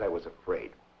because I was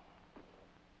afraid.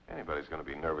 Anybody's going to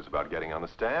be nervous about getting on the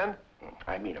stand.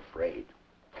 I mean afraid.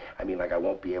 I mean like I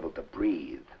won't be able to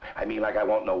breathe. I mean like I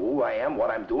won't know who I am, what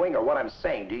I'm doing, or what I'm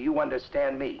saying. Do you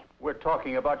understand me? We're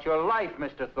talking about your life,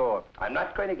 Mr. Thorpe. I'm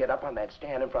not going to get up on that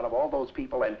stand in front of all those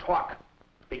people and talk.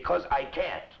 Because I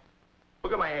can't.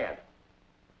 Look at my hand.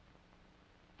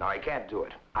 Now, I can't do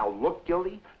it. I'll look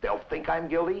guilty. They'll think I'm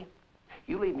guilty.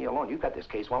 You leave me alone. You've got this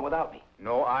case won without me.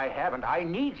 No, I haven't. I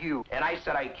need you. And I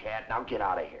said I can't. Now get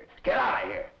out of here. Get out of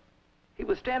here. He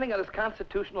was standing on his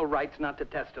constitutional rights not to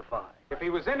testify. If he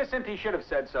was innocent, he should have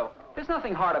said so. There's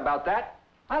nothing hard about that.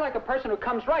 I like a person who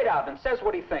comes right out and says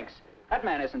what he thinks. That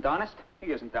man isn't honest.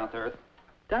 He isn't down to earth.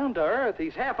 Down to earth?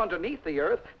 He's half underneath the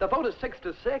earth. The vote is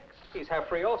 6-6. He's half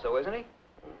free also, isn't he?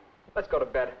 Let's go to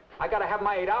bed. I gotta have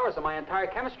my 8 hours or my entire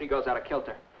chemistry goes out of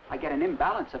kilter. I get an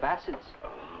imbalance of acids. Oh,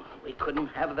 we couldn't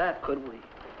have that, could we?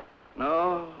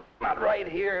 No, not right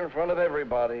here in front of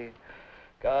everybody.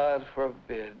 God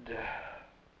forbid.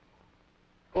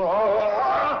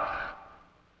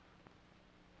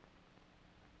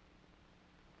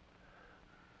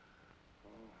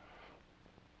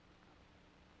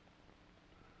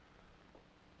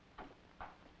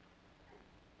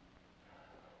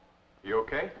 You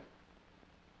okay?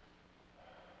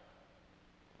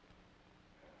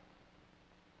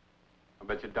 I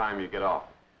bet you a dime you get off.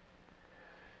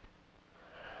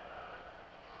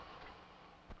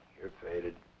 You're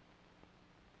faded.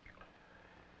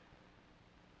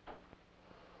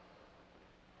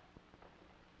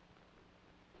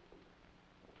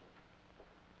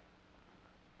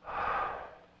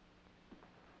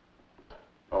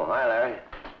 Oh, hi, Larry.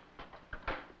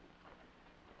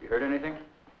 You heard anything?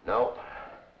 No.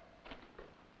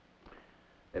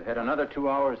 They've had another 2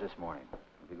 hours this morning.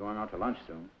 We'll be going out to lunch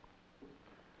soon.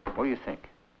 What do you think?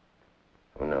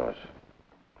 Who knows?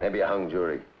 Maybe a hung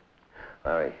jury.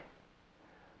 Larry,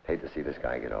 hate to see this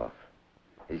guy get off.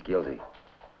 He's guilty.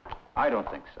 I don't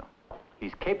think so.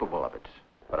 He's capable of it,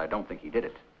 but I don't think he did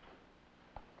it.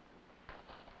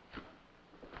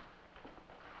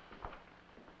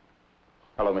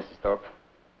 Hello, Mrs. Thorpe.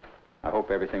 I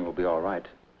hope everything will be all right.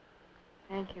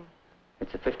 Thank you.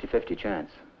 It's a 50-50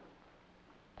 chance.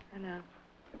 I know.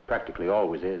 It practically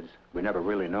always is. We never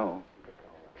really know.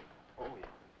 Oh,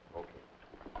 yeah.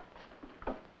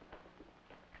 Okay.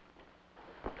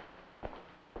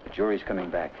 The jury's coming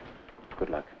back. Good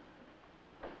luck.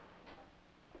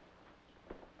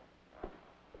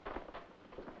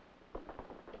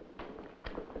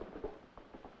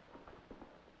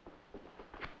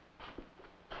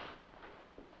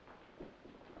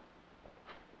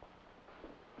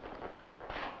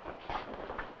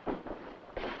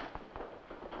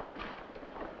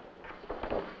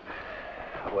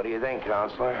 What do you think,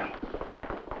 Counselor?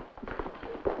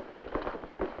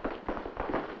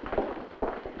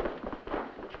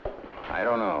 I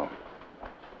don't know.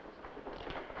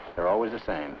 They're always the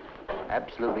same.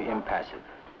 Absolutely impassive.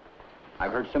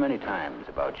 I've heard so many times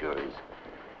about juries.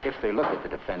 If they look at the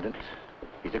defendant,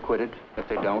 he's acquitted. If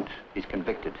they don't, he's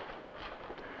convicted.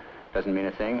 Doesn't mean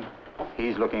a thing.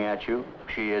 He's looking at you.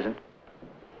 She isn't.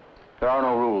 There are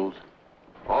no rules.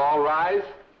 All rise.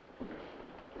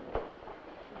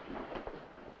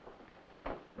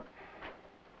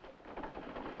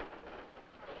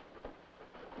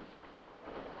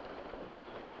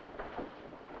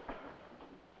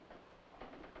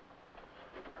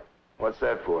 What's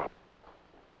that for?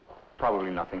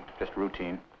 Probably nothing. Just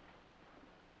routine.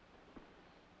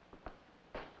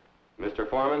 Mr.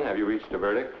 Foreman, have you reached a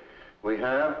verdict? We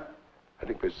have? I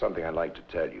think there's something I'd like to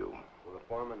tell you. Will the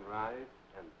foreman rise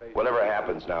and face... Whatever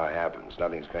happens now happens.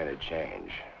 Nothing's going to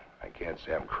change. I can't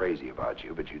say I'm crazy about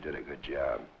you, but you did a good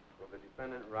job. Will the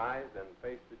defendant rise and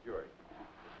face the jury?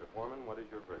 Mr. Foreman, what is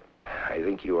your verdict? I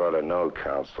think you ought to know,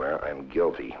 Counselor, I'm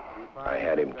guilty. I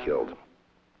had him killed.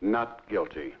 Not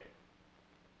guilty.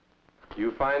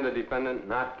 You find the defendant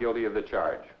not guilty of the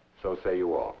charge. So say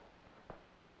you all.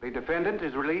 The defendant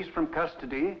is released from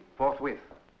custody forthwith.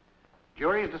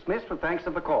 Jury is dismissed with thanks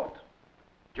of the court.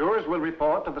 Jurors will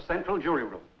report to the central jury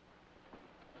room.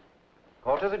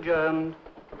 Court is adjourned.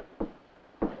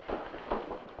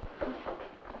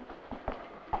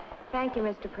 Thank you,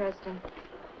 Mr. Preston.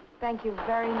 Thank you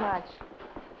very much.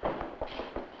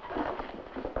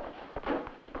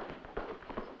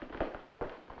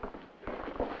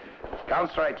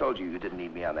 Counselor, I told you didn't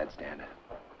need me on that stand.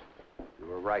 You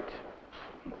were right.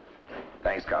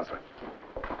 Thanks, Counselor.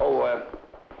 Oh,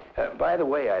 by the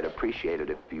way, I'd appreciate it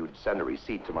if you'd send a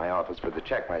receipt to my office for the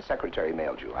check my secretary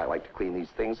mailed you. I like to clean these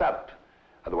things up.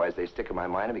 Otherwise, they stick in my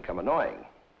mind and become annoying.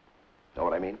 Know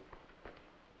what I mean?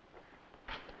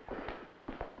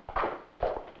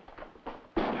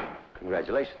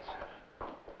 Congratulations.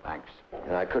 Thanks.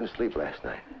 And I couldn't sleep last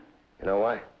night. You know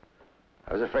why?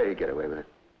 I was afraid he'd get away with it.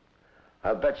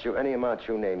 I'll bet you any amount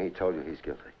you name he told you he's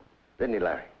guilty. Didn't he,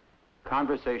 Larry?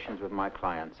 Conversations with my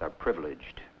clients are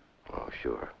privileged. Oh,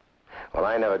 sure. Well,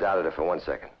 I never doubted it for 1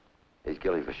 second. He's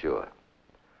guilty for sure.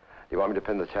 You want me to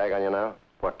pin the tag on you now?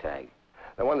 What tag?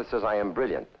 The one that says I am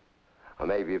brilliant. Or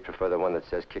maybe you prefer the one that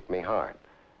says kick me hard.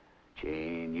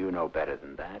 Gene, you know better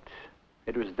than that.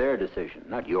 It was their decision,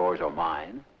 not yours or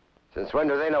mine. Since when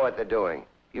do they know what they're doing?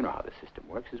 You know how the system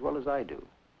works as well as I do.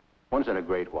 Once in a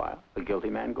great while, a guilty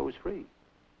man goes free.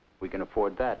 We can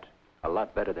afford that a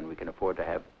lot better than we can afford to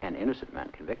have an innocent man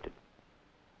convicted.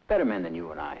 Better men than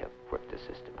you and I have worked the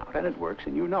system out, and it works,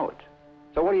 and you know it.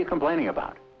 So what are you complaining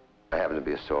about? I happen to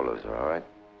be a sore loser, all right?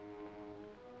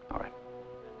 All right.